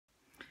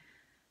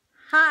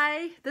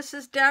Hi, this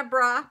is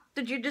Deborah.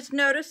 Did you just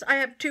notice I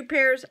have 2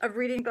 pairs of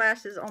reading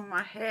glasses on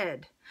my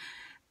head?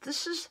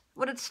 This is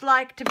what it's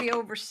like to be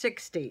over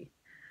 60.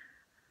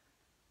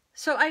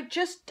 So I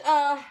just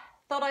thought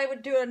I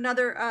would do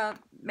another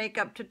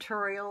makeup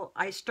tutorial.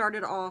 I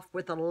started off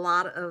with a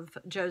lot of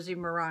Josie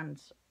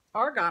Maran's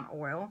argan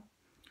oil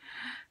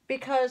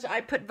because I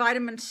put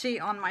vitamin C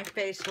on my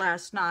face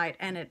last night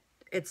and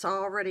it's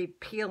already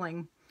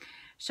peeling.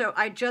 So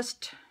I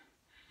just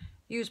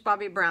use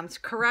Bobbi Brown's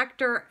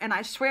corrector, and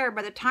I swear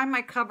by the time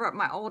I cover up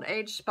my old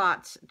age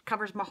spots, it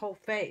covers my whole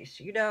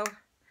face, you know.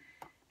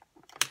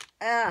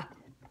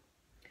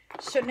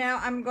 So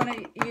now I'm going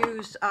to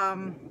use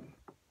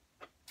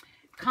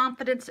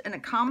Confidence in a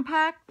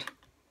Compact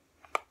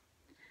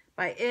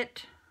by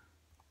IT.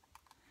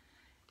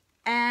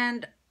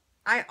 And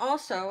I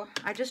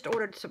just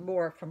ordered some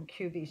more from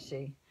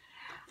QVC.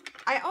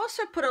 I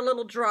also put a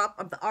little drop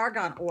of the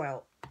argan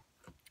oil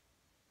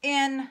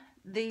in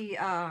the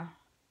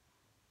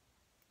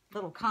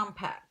little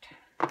compact.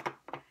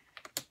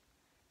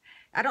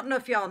 I don't know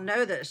if y'all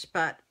know this,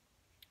 but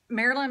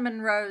Marilyn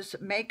Monroe's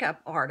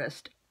makeup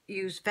artist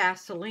used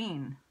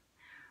Vaseline,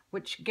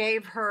 which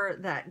gave her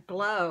that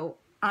glow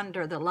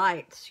under the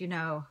lights, you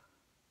know.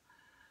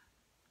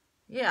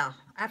 Yeah,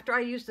 after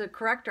I used the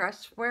corrector, I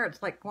swear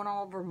it's like going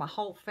all over my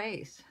whole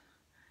face.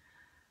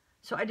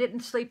 So I didn't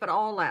sleep at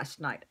all last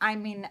night. I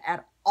mean,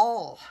 at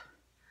all.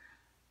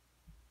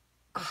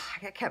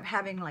 I kept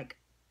having like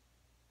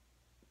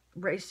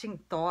racing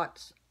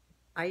thoughts.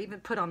 I even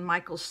put on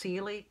Michael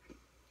Seeley.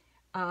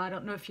 I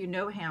don't know if you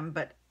know him,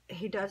 but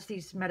he does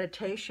these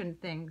meditation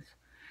things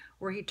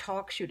where he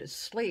talks you to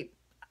sleep,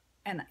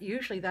 and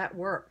usually that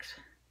works.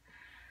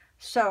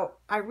 So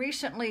I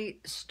recently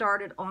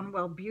started on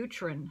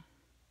Wellbutrin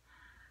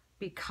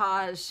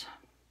because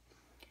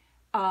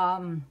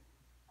I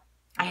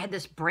had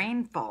this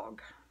brain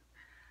fog.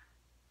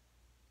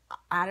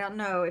 I don't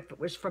know if it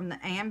was from the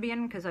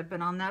Ambien, because I've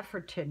been on that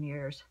for 10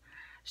 years.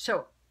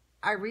 So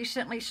I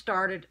recently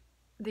started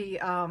the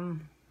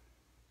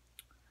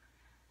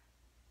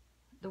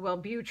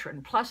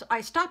Wellbutrin. Plus, I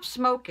stopped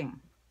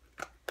smoking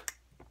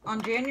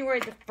on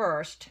January the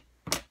 1st.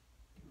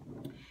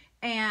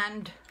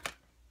 And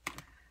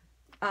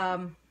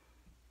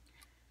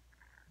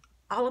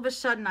all of a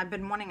sudden, I've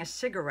been wanting a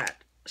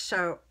cigarette.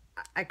 So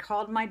I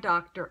called my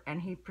doctor,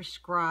 and he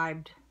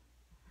prescribed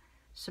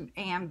some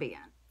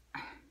Ambien.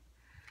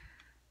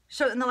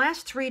 So in the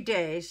last 3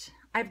 days,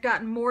 I've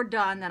gotten more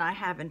done than I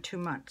have in 2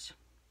 months.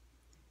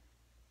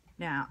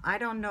 Now, I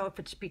don't know if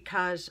it's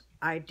because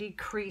I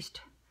decreased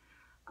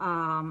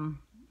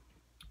the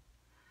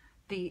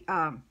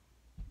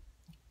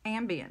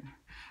Ambien,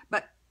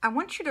 but I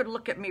want you to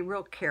look at me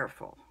real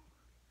careful.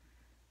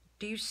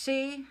 Do you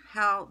see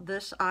how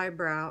this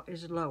eyebrow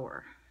is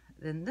lower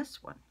than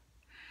this one?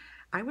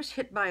 I was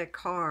hit by a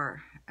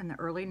car in the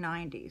early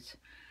 90s.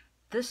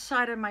 This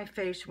side of my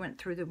face went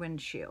through the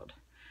windshield.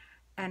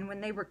 And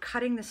when they were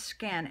cutting the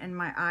skin in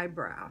my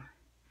eyebrow,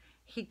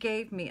 he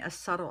gave me a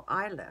subtle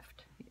eye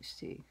lift. You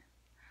see?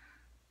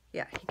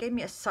 Yeah, he gave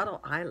me a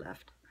subtle eye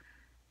lift.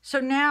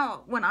 So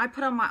now when I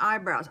put on my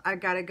eyebrows, I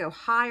got to go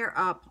higher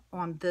up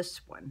on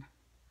this one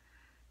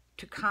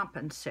to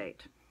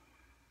compensate.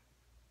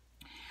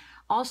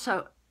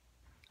 Also,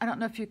 I don't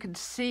know if you can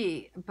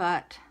see,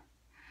 but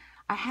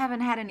I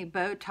haven't had any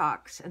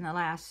Botox in the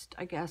last,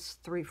 I guess,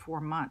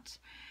 3-4 months.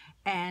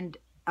 And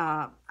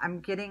I'm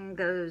getting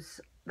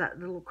that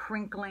little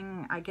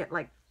crinkling. I get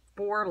like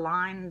 4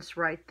 lines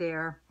right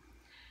there.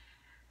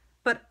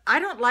 But I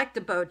don't like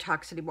the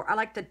Botox anymore. I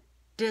like the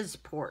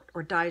Dysport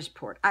or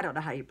Dysport. I don't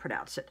know how you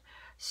pronounce it.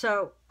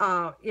 So,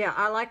 yeah,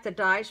 I like the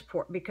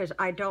Dysport because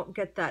I don't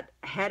get that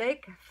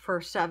headache for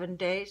 7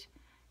 days.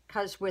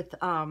 Because with the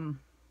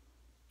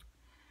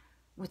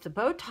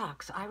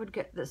Botox, I would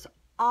get this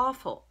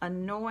awful,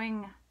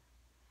 annoying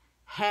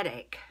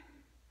headache.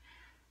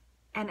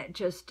 And it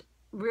just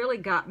really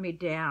got me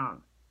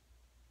down.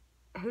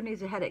 Who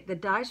needs a headache? The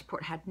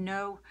Dysport had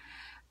no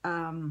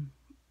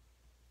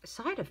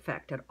side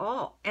effect at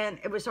all. And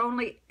it was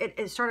only,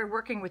 it started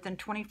working within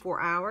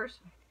 24 hours.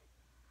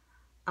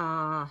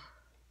 The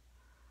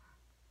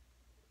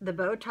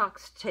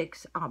Botox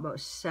takes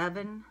almost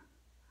 7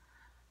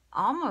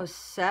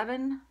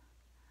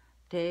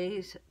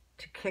 days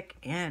to kick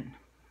in.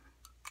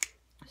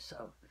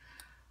 So,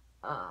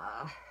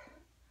 let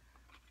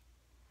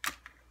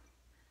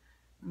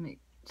me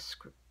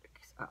screw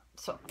this up.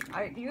 So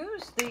I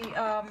use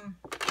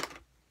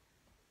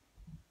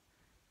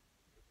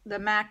the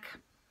MAC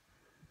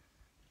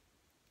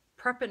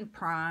Prep and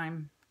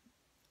Prime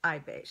Eye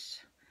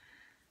Base.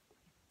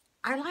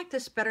 I like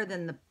this better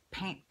than the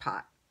paint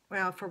pot.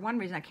 Well, for one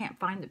reason, I can't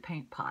find the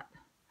paint pot.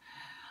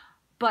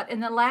 But in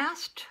the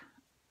last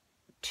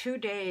 2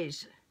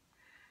 days,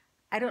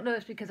 I don't know if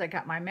it's because I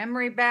got my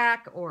memory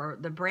back or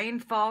the brain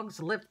fog's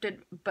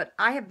lifted, but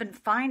I have been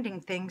finding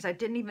things I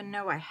didn't even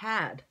know I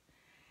had.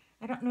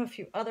 I don't know if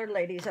you other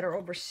ladies that are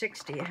over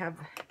 60 have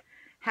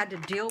had to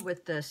deal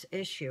with this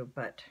issue,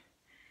 but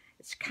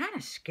it's kind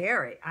of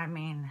scary. I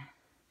mean,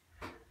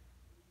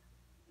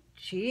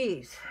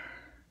 Jeez.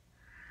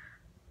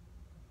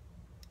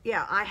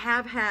 Yeah, I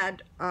have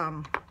had,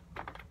 I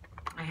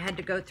had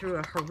to go through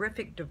a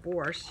horrific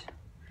divorce.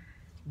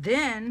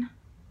 Then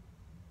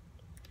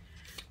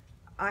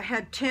I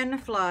had 10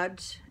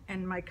 floods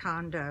in my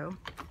condo.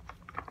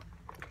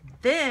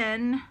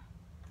 Then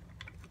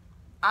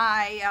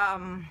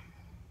I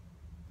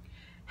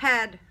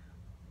had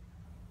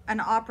an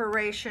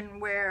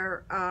operation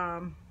where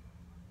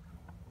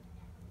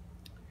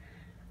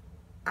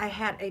I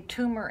had a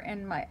tumor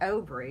in my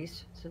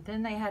ovaries, so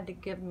then they had to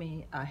give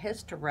me a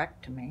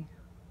hysterectomy.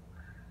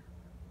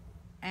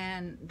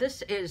 And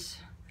this is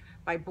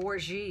by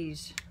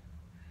Bourgeois.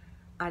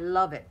 I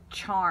love it.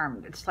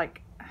 Charmed. It's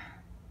like,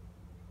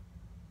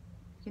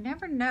 you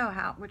never know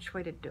which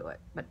way to do it,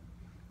 but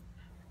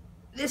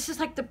this is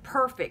like the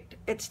perfect.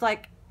 It's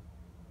like,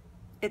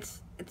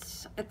 it's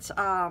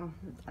and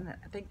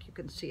I think you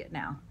can see it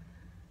now.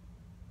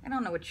 I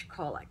don't know what you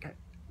call, like a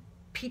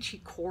peachy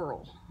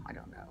coral. I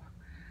don't know.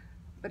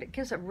 But it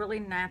gives a really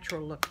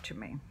natural look to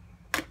me.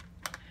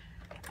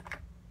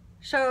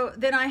 So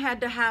then I had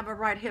to have a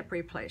right hip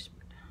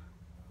replacement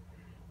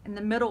in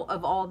the middle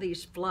of all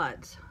these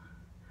floods.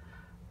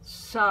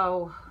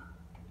 So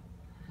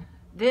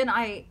then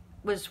I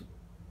was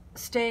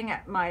staying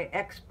at my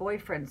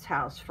ex-boyfriend's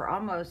house for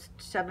almost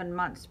 7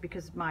 months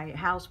because my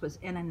house was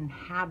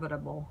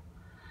uninhabitable.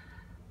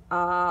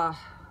 I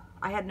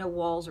had no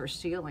walls or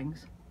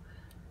ceilings.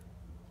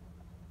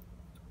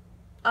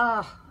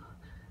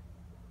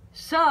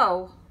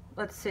 So,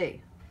 let's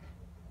see.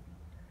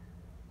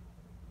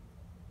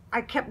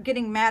 I kept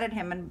getting mad at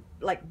him and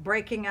like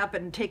breaking up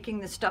and taking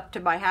the stuff to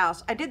my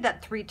house. I did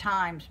that 3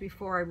 times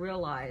before I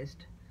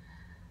realized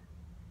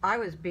I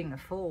was being a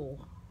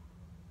fool.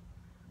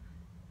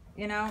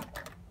 You know,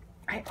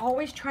 I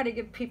always try to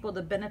give people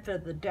the benefit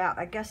of the doubt.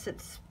 I guess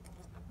it's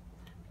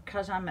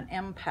because I'm an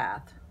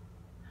empath.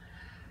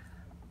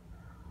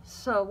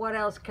 So what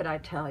else could I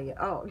tell you?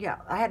 Oh yeah,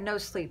 I had no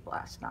sleep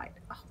last night.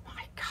 Oh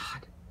my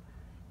God.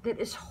 It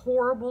is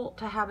horrible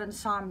to have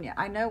insomnia.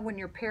 I know when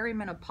you're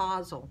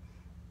perimenopausal,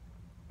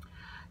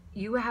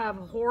 you have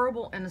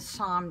horrible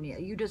insomnia.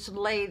 You just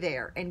lay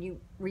there and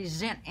you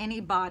resent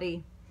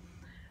anybody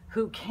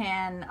who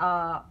can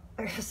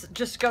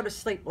just go to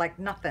sleep like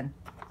nothing.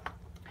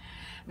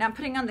 Now I'm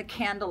putting on The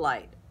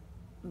Candlelight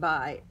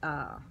by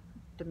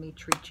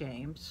Dimitri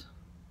James.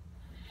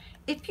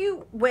 If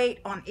you wait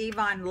on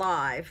Evine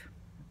Live,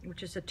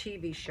 which is a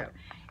TV show,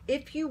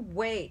 if you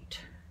wait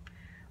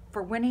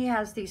for when he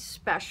has these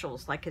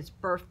specials, like his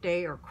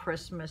birthday or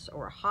Christmas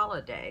or a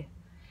holiday,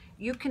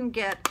 you can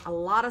get a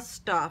lot of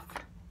stuff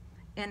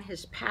in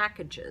his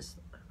packages.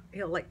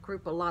 He'll like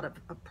group a lot of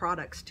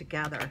products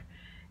together,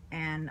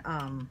 and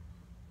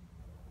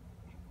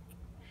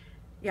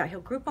yeah, he'll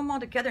group them all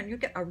together and you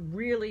get a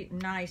really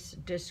nice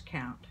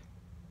discount.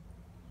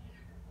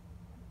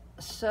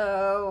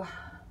 So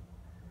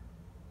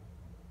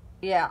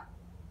yeah,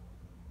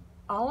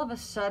 all of a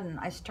sudden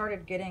I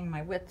started getting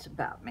my wits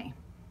about me.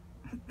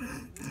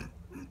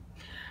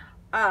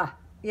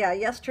 Yeah,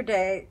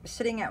 yesterday,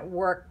 sitting at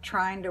work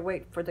trying to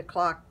wait for the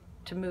clock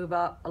to move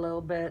up a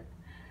little bit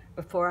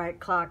before I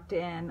clocked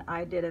in,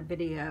 I did a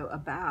video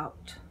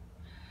about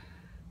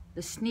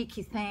the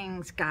sneaky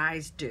things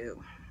guys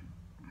do.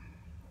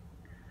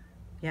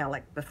 Yeah,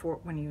 like before,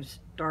 when you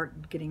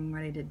start getting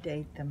ready to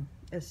date them.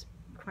 It's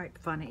quite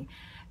funny.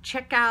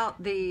 Check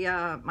out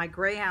the my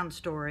Greyhound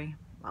story.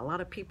 A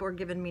lot of people are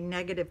giving me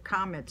negative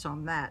comments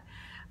on that.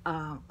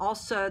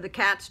 Also, the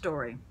cat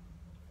story.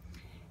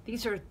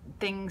 These are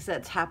things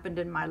that's happened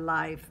in my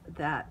life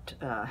that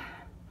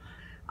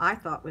I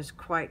thought was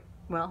quite,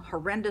 well,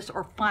 horrendous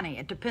or funny.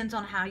 It depends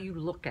on how you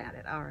look at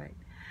it. All right.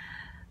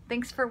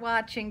 Thanks for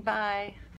watching. Bye.